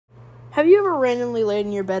Have you ever randomly laid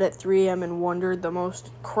in your bed at 3 a.m. and wondered the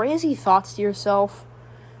most crazy thoughts to yourself?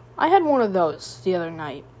 I had one of those the other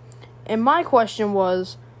night. And my question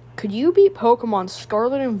was, could you beat Pokemon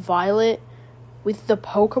Scarlet and Violet with the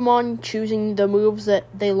Pokemon choosing the moves that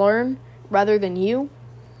they learn rather than you?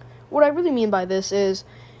 What I really mean by this is,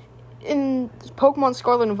 in Pokemon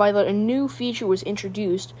Scarlet and Violet, a new feature was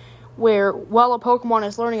introduced where while a Pokemon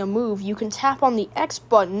is learning a move, you can tap on the X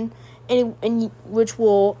button and which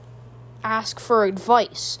will ask for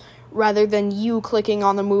advice. Rather than you clicking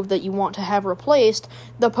on the move that you want to have replaced,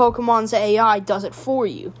 the Pokemon's AI does it for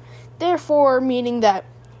you. Therefore, meaning that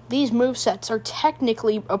these movesets are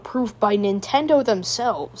technically approved by Nintendo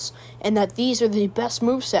themselves, and that these are the best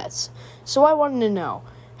movesets. So I wanted to know,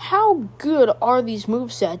 how good are these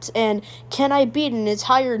movesets, and can I beat an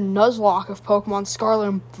entire Nuzloke of Pokemon Scarlet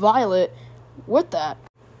and Violet with that?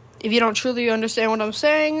 If you don't truly understand what I'm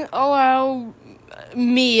saying, allow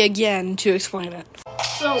me again to explain it.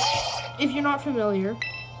 So, if you're not familiar,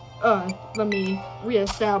 let me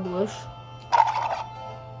reestablish.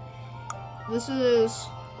 This is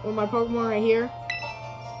one of my Pokemon right here.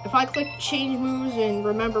 If I click change moves and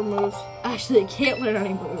remember moves, actually I can't learn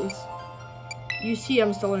any moves. Use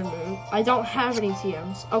TMs to learn moves. I don't have any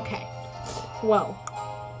TMs. Okay. Well,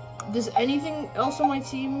 does anything else on my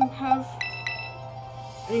team have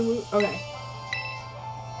any moves? Okay.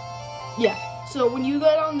 Yeah. So when you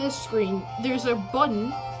get on this screen, there's a button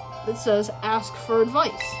that says ask for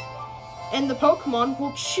advice. And the Pokemon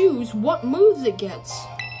will choose what moves it gets.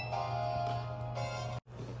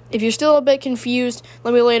 If you're still a bit confused,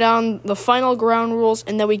 let me lay down the final ground rules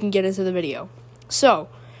and then we can get into the video. So,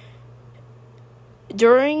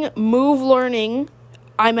 during move learning,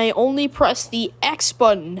 I may only press the X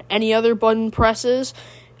button. Any other button presses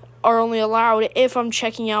are only allowed if I'm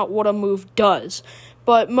checking out what a move does.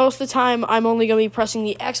 But most of the time, I'm only going to be pressing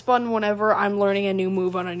the X button whenever I'm learning a new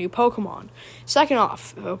move on a new Pokemon. Second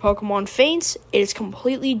off, if a Pokemon faints, it is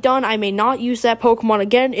completely done. I may not use that Pokemon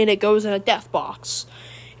again, and it goes in a death box.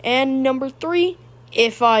 And number 3,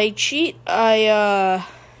 if I cheat, I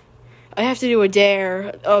have to do a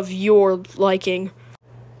dare of your liking.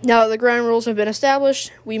 Now that the ground rules have been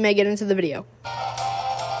established, we may get into the video.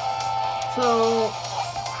 So,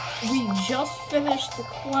 we just finished the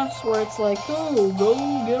quest where it's like, oh, go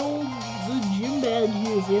get all the gym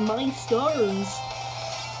badges and my stars.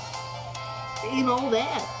 And all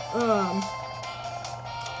that.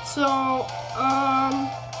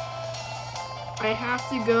 I have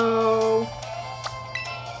to go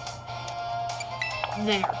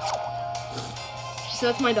there. So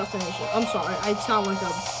that's my destination. I'm sorry, I sound like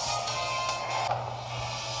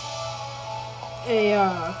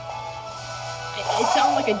it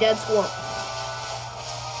sounds like a dead squirrel.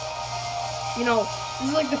 You know, this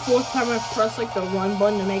is like the 4th time I've pressed like the run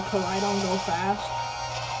button to make Koraidon go fast.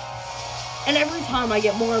 And every time I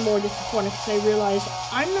get more and more disappointed because I realize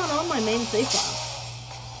I'm not on my main save file.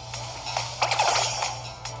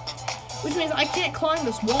 Which means I can't climb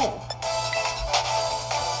this wall.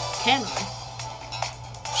 Can I?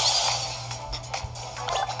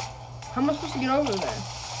 How am I supposed to get over there?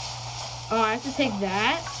 Oh, I have to take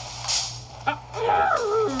that?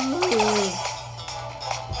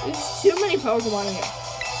 There's too many Pokemon here.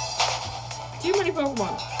 Too many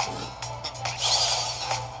Pokemon.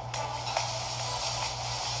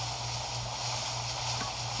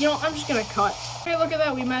 You know, I'm just gonna cut. Hey, look at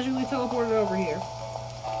that. We magically teleported over here.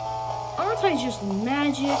 Aren't I just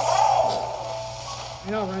magic? I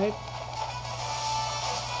know, right?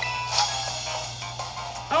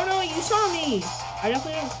 Oh no, you saw me! I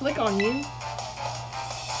definitely didn't click on you.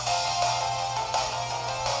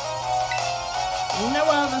 No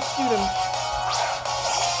other student.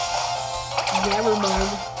 Jabberbug.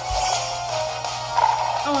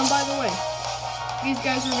 Oh, and by the way, these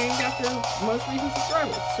guys are named after most recent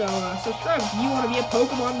subscribers. So, subscribe if you want to be a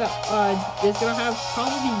Pokemon that is going to have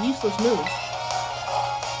probably useless moves.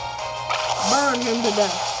 Burn him to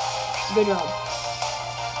death. Good job.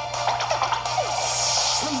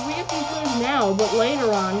 We get these moves now, but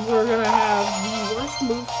later on, we're going to have the worst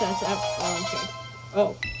movesets ever. Oh, okay.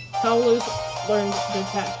 Oh, Howler's learned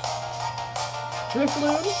Detect.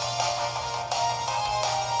 Drifloon.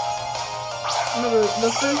 Remember,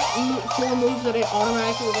 the first 4 moves that it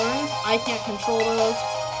automatically learns, I can't control those.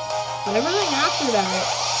 But everything after that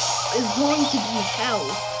is going to be hell.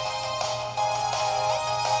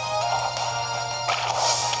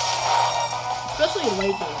 Especially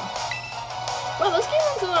late game. Well, this game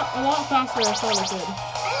runs a lot faster than I thought it did.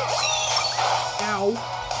 Ow.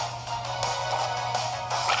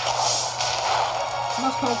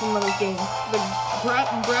 Must compliment this game.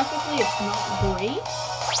 Graphically, it's not great.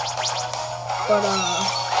 But,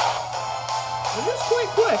 it is quite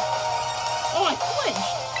quick. Oh, I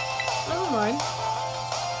flinched. Never mind.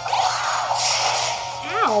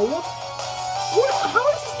 Ow. What? How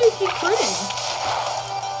does this dude keep critting?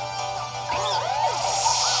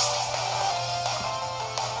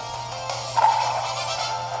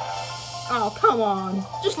 Oh, come on.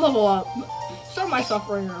 Just level up. Start my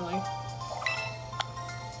suffering early.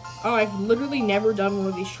 Oh, I've literally never done one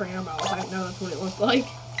of these trainer battles. I didn't know that's what it looked like.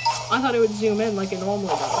 I thought it would zoom in like it normally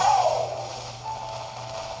does.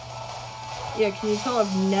 Yeah, can you tell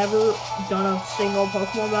I've never done a single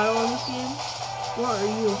Pokemon battle in this game? What are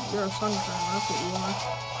you? You're a sun trainer, that's what you are.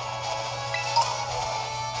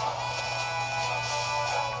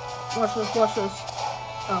 Watch this, watch this.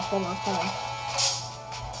 Oh, hold on, hold on.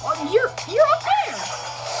 Oh, you're up there!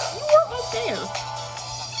 You are up there!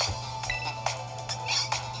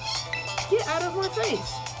 Get out of my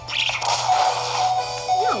face!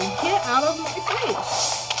 No, get out of my face!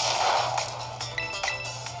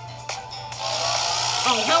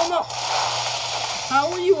 Oh, hell no!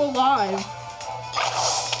 How are you alive?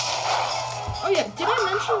 Oh yeah, did I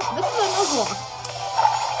mention, this is a Nuzloke.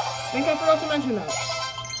 I think I forgot to mention that.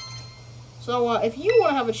 So, if you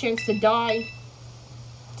want to have a chance to die,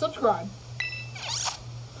 subscribe.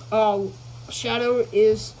 Shadow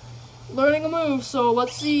is learning a move, so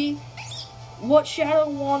let's see what Shadow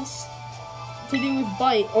wants to do with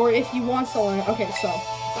Bite, or if he wants to learn it. Okay, so,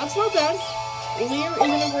 that's not bad. Leer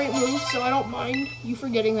isn't a great move, so I don't mind you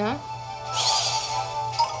forgetting that.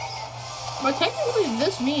 But technically,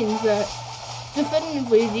 this means that,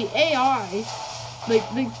 definitively, the AI, like,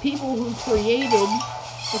 the people who created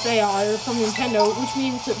this AI are from Nintendo, which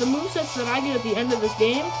means that the movesets that I get at the end of this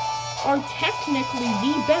game are technically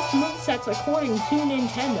the best movesets according to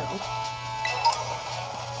Nintendo.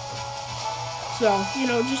 So, you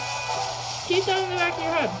know, just keep that in the back of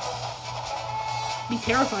your head. Be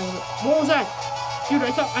terrified of it. What was that? Dude,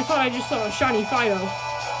 I thought I just saw a shiny Fido.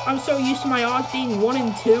 I'm so used to my odds being 1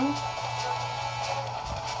 in 2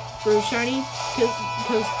 for a shiny,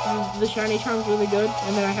 because the shiny charm's really good,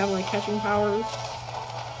 and then I have, like, catching powers.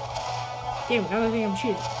 Damn it, now I think I'm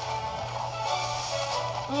cheating.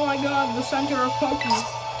 Oh my god, the center of Pokey.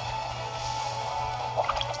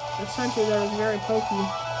 The center there is very pokey.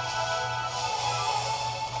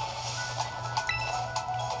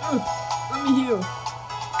 Let me heal.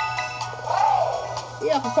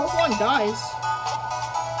 Yeah, if a Pokemon dies,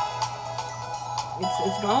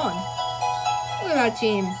 it's gone. Look at that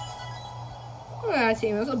team. Look at that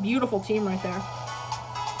team. That's a beautiful team right there.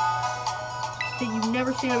 You've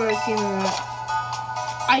never seen a better team than that.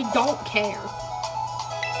 I don't care.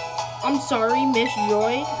 I'm sorry, Miss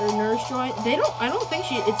Joy or Nurse Joy. I don't think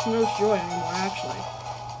it's Nurse Joy anymore, actually.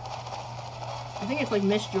 I think it's like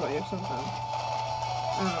Miss Joy or something.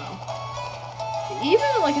 I don't know. Even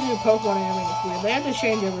in like a new Pokemon anime, it's weird. They had to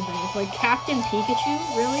change everything. It's like Captain Pikachu,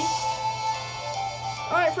 really?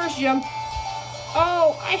 Alright, first gym.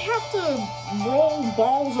 Oh, I have to roll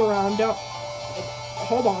balls around.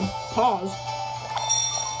 Hold on. Pause.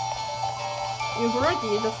 You've arrived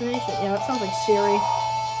at your destination. Yeah, that sounds like Siri.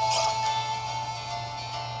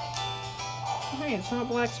 Hey, it's not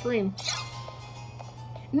Black Scream.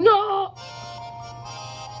 No!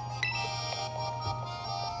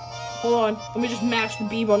 Hold on. Let me just mash the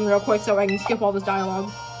B button real quick so I can skip all this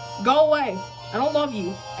dialogue. Go away. I don't love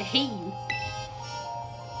you. I hate you.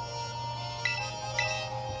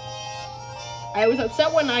 I was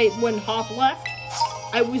upset when Hop left.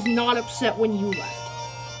 I was not upset when you left.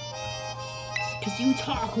 Because you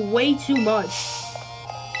talk way too much.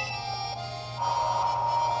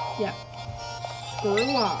 Yeah.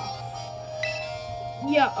 Screw off.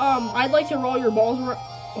 Yeah, I'd like to roll your balls around.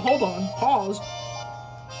 Hold on. Pause.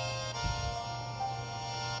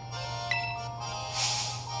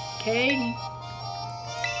 Okay.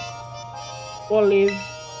 Olive.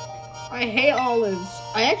 I hate olives.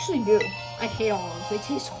 I actually do. I hate olives. They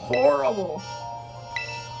taste horrible.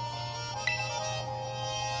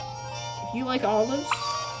 If you like olives,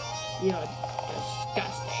 you're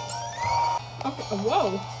disgusting. Okay,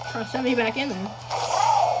 whoa. Trying to send me back in there.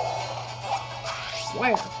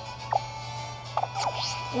 Where?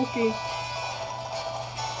 Okay.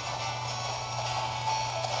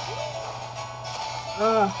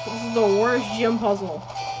 This is the worst gym puzzle.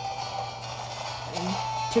 And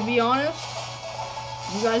to be honest,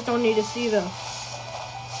 you guys don't need to see this.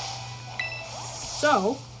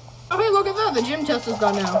 So, okay, look at that. The gym test is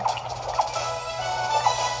done now.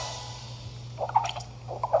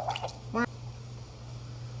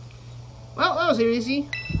 Well, that was easy.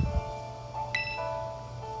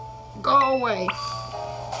 Go away.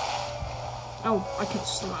 Oh, I can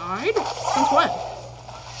slide? Since when?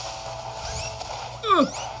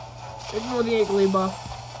 Ignore the Iggly buff.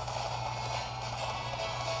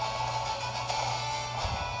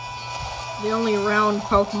 The only round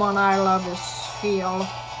Pokemon I love is Steel.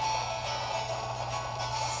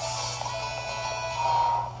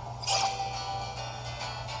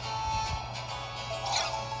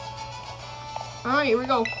 Alright, here we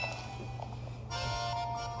go.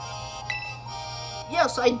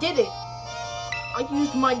 Yes, I did it. I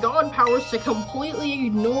used my god powers to completely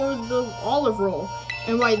ignore the olive roll.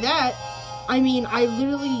 And by that, I mean I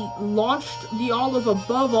literally launched the olive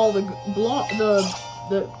above all the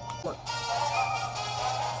what?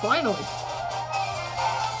 Finally.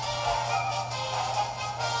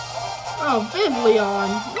 Oh, Vivleon.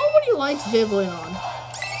 Nobody likes Vivleon.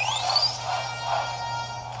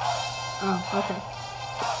 Oh, okay.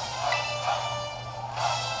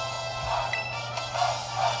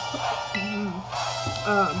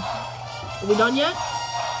 Are we done yet?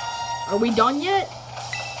 Are we done yet?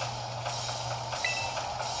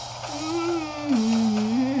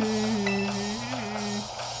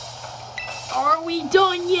 Are we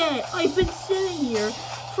done yet? I've been sitting here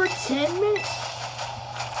for 10 minutes.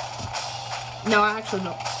 No, actually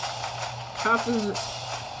no. Half of the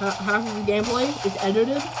gameplay is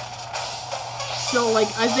edited. So like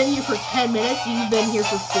I've been here for 10 minutes, you've been here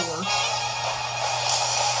for 4.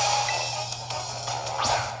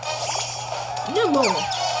 Nimble!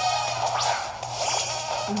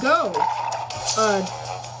 Go!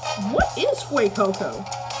 What is Fuecoco?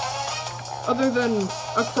 Other than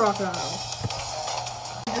a crocodile.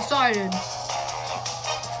 Decided.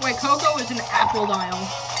 Fuecoco is an apple dial.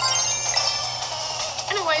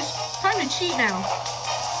 Anyways, time to cheat now.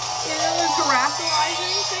 You know the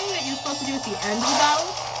terrestrializing thing that you're supposed to do at the end of the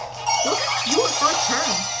battle? Don't do it first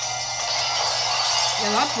turn.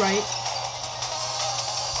 Yeah, that's right.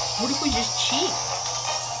 What if we just cheat?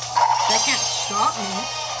 That can't stop me.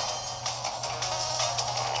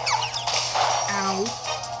 Ow.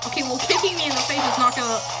 Okay, well, kicking me in the face is not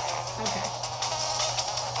gonna... Okay.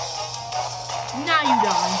 Now you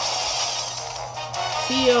die.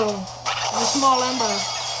 Feel the small ember.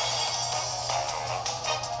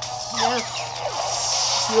 Yes.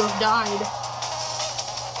 You have died.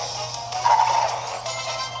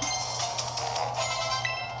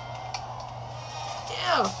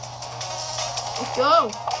 Yeah. Let's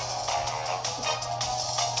go.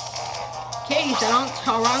 Okay,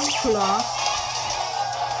 Tarantula.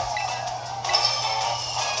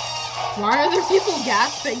 Why are there people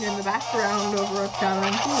gasping in the background over a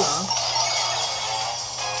tarantula?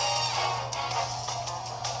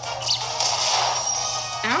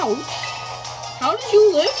 Ouch! How did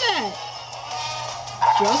you live that?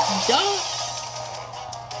 Just die.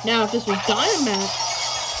 Now, if this was Dynamax,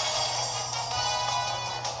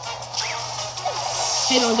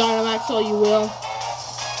 hate on Dynamax all you will.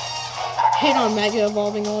 Hate on Mega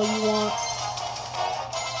Evolving all you want.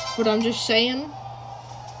 But I'm just saying,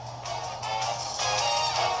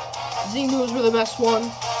 Z moves were the best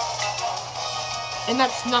one. And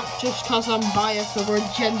that's not just because I'm biased over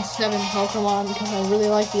Gen 7 Pokemon, because I really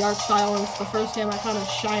like the art style, and it's the first game I found a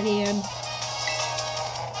shiny in.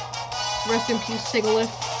 Rest in peace,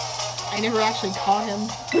 Sigilyph. I never actually caught him.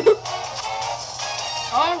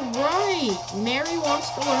 Alright, Mary wants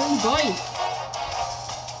to learn Bite.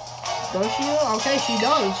 Does she? Okay, she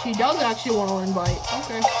does. She does actually want to learn Bite.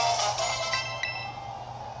 Okay.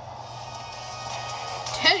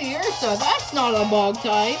 Teddiursa, that's not a bug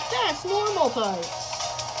type. That's normal type.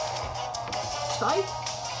 Type?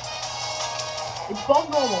 It's bug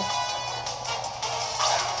normal.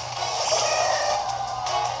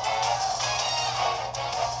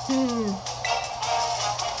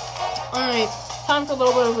 Alright, time for a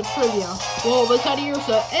little bit of a trivia. Well, the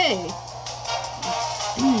Teddiursa A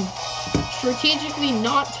strategically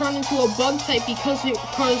not turn into a bug type because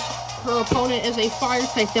her opponent is a fire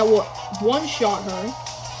type that will one-shot her.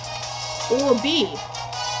 Or B,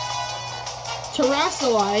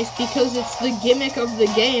 Terrasilize because it's the gimmick of the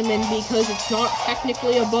game and because it's not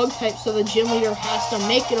technically a bug type, so the gym leader has to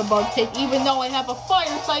make it a bug type, even though I have a fire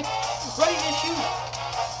type ready to shoot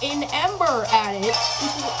an ember at it,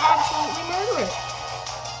 which will absolutely murder it.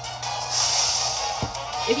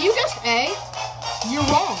 If you guessed A, you're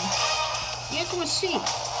wrong. The answer was C.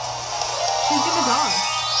 She's gonna die.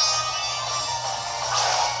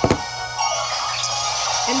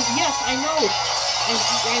 And yes, I know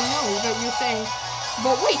that you're saying,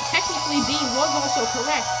 but wait, technically B was also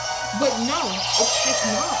correct, but no, it's just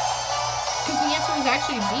not. Because the answer is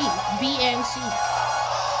actually B and C.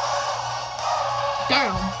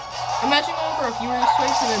 Damn. Imagine going for a Fury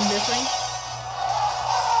Switch and then missing.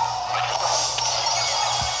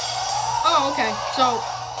 Okay, so,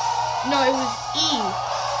 no, it was E.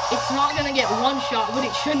 It's not gonna get one shot, but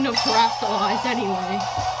it shouldn't have terrestrialized anyway.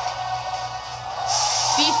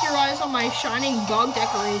 Feast your eyes on my shining bug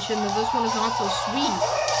decoration, but this one is not so sweet.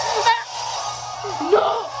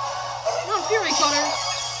 No! Not Fury Cutter.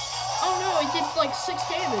 Oh no, it did like 6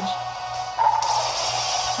 damage.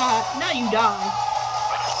 Now you die.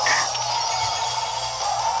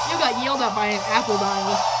 You got yelled at by an apple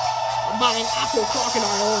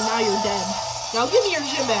crocodile, and now you're dead. Now give me your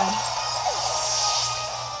gym badge.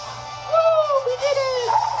 Woo! We did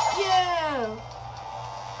it! Yeah!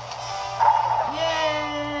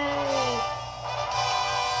 Yay!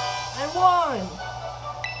 I won!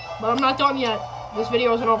 But I'm not done yet. This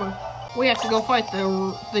video isn't over. We have to go fight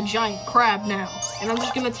the giant crab now. And I'm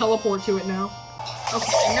just gonna teleport to it now.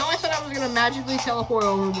 Okay, and now I said I was gonna magically teleport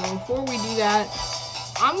over, but before we do that,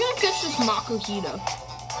 I'm gonna catch this Makuhita.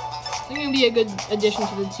 It's gonna be a good addition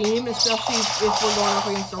to the team, especially if we're going up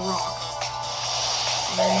against a rock.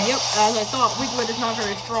 And yep, as I thought, Wiglet is not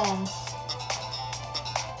very strong.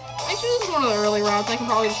 Actually, this is one of the early routes. I can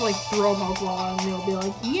probably just like throw a Pokeball and it'll be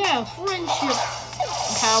like, yeah, friendship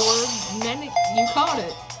power, and then you caught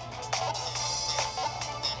it.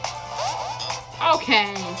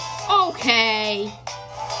 Okay. Okay.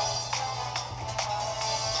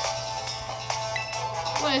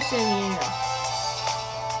 Listen here.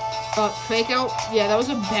 Fake out? Yeah, that was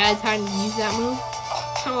a bad time to use that move.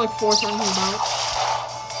 Kind of like 4 times in the bout.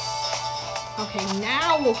 Okay,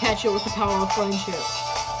 now we'll catch it with the power of friendship.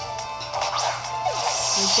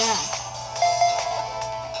 Like that.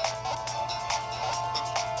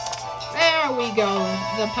 There we go.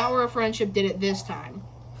 The power of friendship did it this time.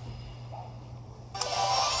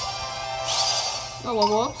 No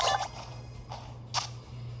level ups.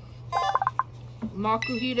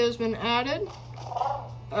 Makuhita has been added.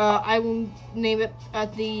 I will name it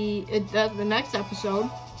at the next episode.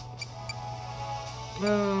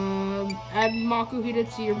 Add Makuhita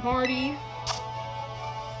to your party.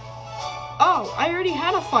 Oh, I already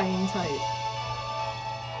had a fighting type.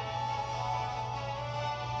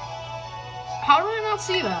 How did I not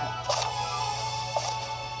see that?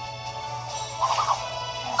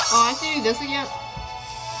 Oh, I have to do this again.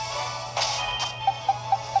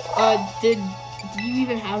 Do you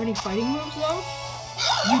even have any fighting moves, though?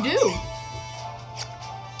 You do!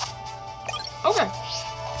 Okay.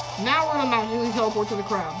 Now we're gonna magically teleport to the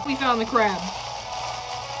crab. We found the crab.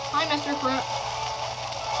 Hi, Mr. Crab.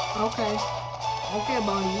 Okay. Okay,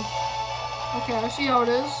 buddy. Okay, I see how it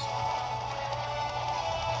is.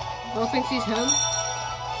 Bro thinks he's him.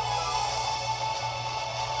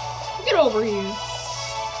 Get over here.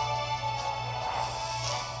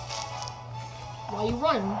 Why are you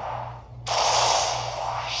running?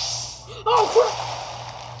 Oh, crap!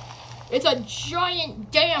 It's a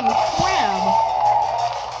giant damn crab!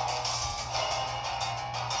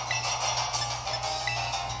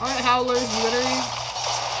 Alright, Howlers,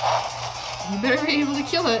 you better be able to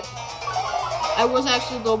kill it. I was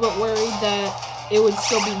actually a little bit worried that it would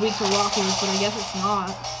still be weak to rock moves, but I guess it's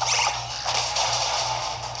not.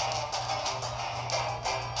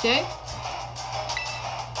 Okay.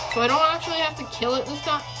 So I don't actually have to kill it this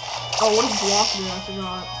time. Oh, what does block do? I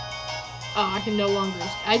forgot. Oh, I can no longer.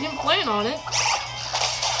 I didn't plan on it.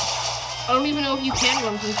 I don't even know if you can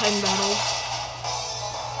run from Titan battles.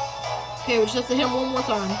 Okay, we just have to hit him one more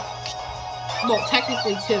time. Well,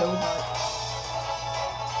 technically 2, but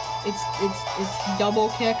it's double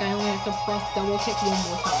kick. I only have to press double kick one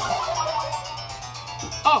more time.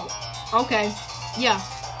 Oh, okay. Yeah,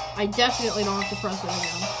 I definitely don't have to press it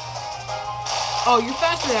again. Oh, you're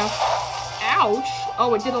faster now. Ouch.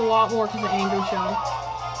 Oh, it did a lot more because of Anger Shell.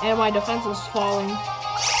 And my defense is falling.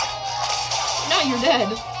 Now you're dead.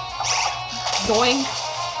 Doink.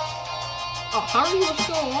 Oh, how are you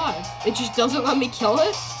still alive? It just doesn't let me kill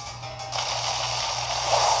it?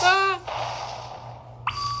 Ah.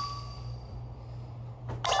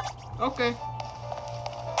 Okay.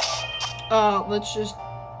 Let's just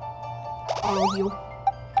all of you.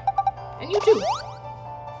 And you too.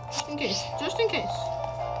 Just in case. Just in case.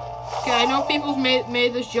 Okay, I know people's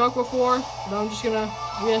made this joke before, but I'm just gonna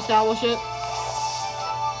reestablish it.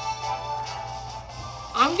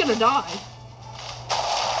 I'm gonna die.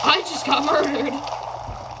 I just got murdered.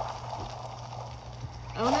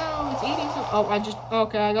 Oh no, it's eating some. Oh,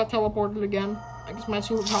 okay, I got teleported again. I guess my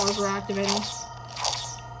superpowers are activating.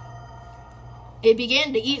 It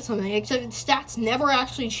began to eat something, except its stats never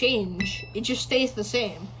actually change. It just stays the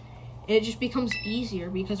same. And it just becomes easier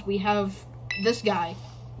because we have this guy.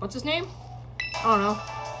 What's his name? I don't know.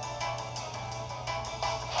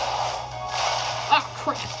 Ah,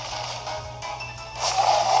 crap.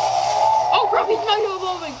 Oh,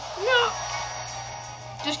 moving. No!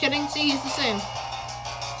 Just kidding. See, he's the same.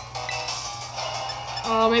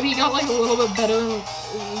 Maybe he got like a little bit better in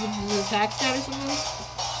his attack stat or something.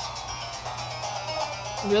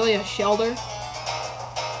 Really, a shelter?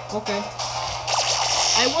 Okay.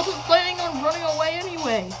 I wasn't planning on running away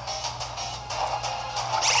anyway.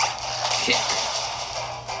 Shit.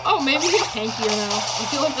 Oh, maybe he's tankier now. I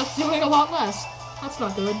feel like that's doing a lot less. That's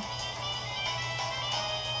not good.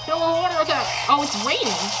 No water attack. Oh, it's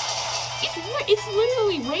raining. It's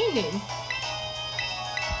literally raining.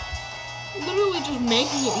 Literally just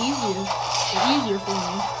making it easier for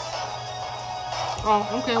me. Oh,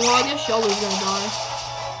 okay. Well, I guess Shelter's gonna die.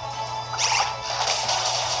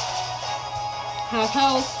 Half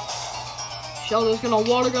health. Shelter's gonna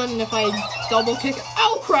water gun, and if I double kick it,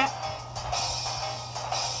 oh crap!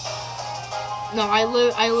 No, I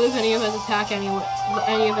live any of his attacks anyways.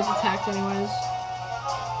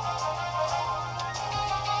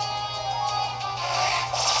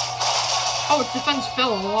 Oh, its defense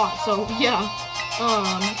fell a lot, so yeah.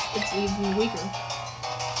 It's even weaker.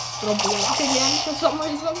 It'll block again for some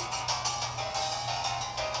reason.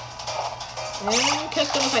 And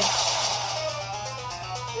kick in the face.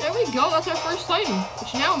 There we go, that's our first Titan,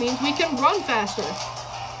 which now means we can run faster.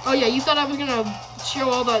 Oh yeah, you thought I was gonna show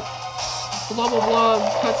all that blah blah blah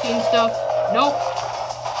cutscene stuff? Nope.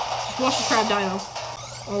 Just watch the crab dino.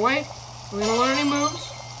 Oh wait, we're gonna learn any moves.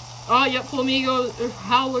 Oh yep, Flamingo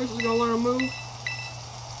Howlers is gonna learn a move.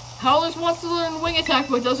 Howlers wants to learn wing attack,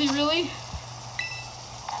 but does he really?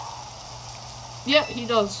 Yeah, he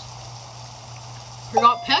does.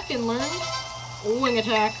 Forgot Peck and learned wing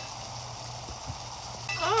attack.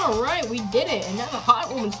 Alright, we did it, and now the hot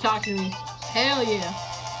woman's talking to me. Hell yeah.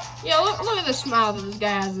 Yeah, look at the smile that this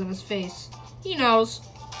guy has on his face. He knows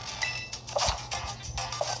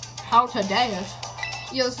how to dance.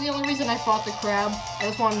 Yeah, that's the only reason I fought the crab. I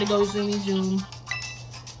just wanted to go zoomy zoom.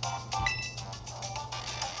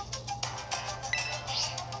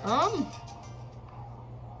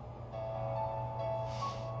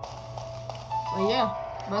 But yeah,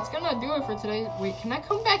 that's gonna do it for today. Wait, can I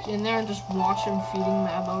come back in there and just watch him feeding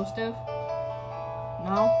Mabo stuff?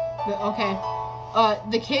 No? Okay.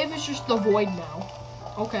 The cave is just the void now.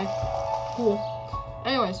 Okay. Cool.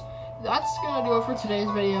 Anyways, that's gonna do it for today's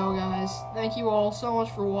video, guys. Thank you all so much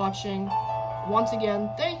for watching. Once again,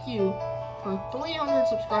 thank you for 300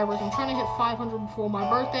 subscribers. I'm trying to hit 500 before my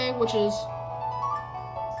birthday, which is,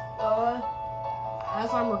 as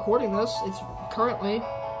I'm recording this, it's currently,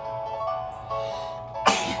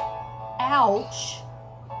 ouch,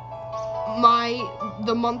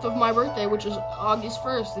 the month of my birthday, which is August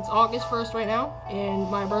 1st. It's August 1st right now, and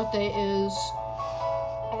my birthday is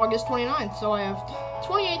August 29th, so I have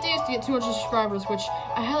 28 days to get 200 subscribers, which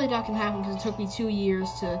I highly doubt can happen because it took me 2 years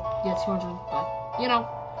to get 200, but, you know,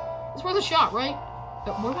 it's worth a shot, right?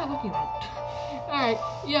 But what am I looking at? Alright,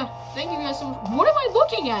 yeah, thank you guys so much. What am I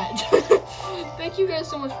looking at? Thank you guys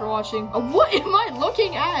so much for watching. What am I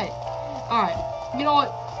looking at? Alright, you know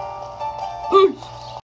what? Peace!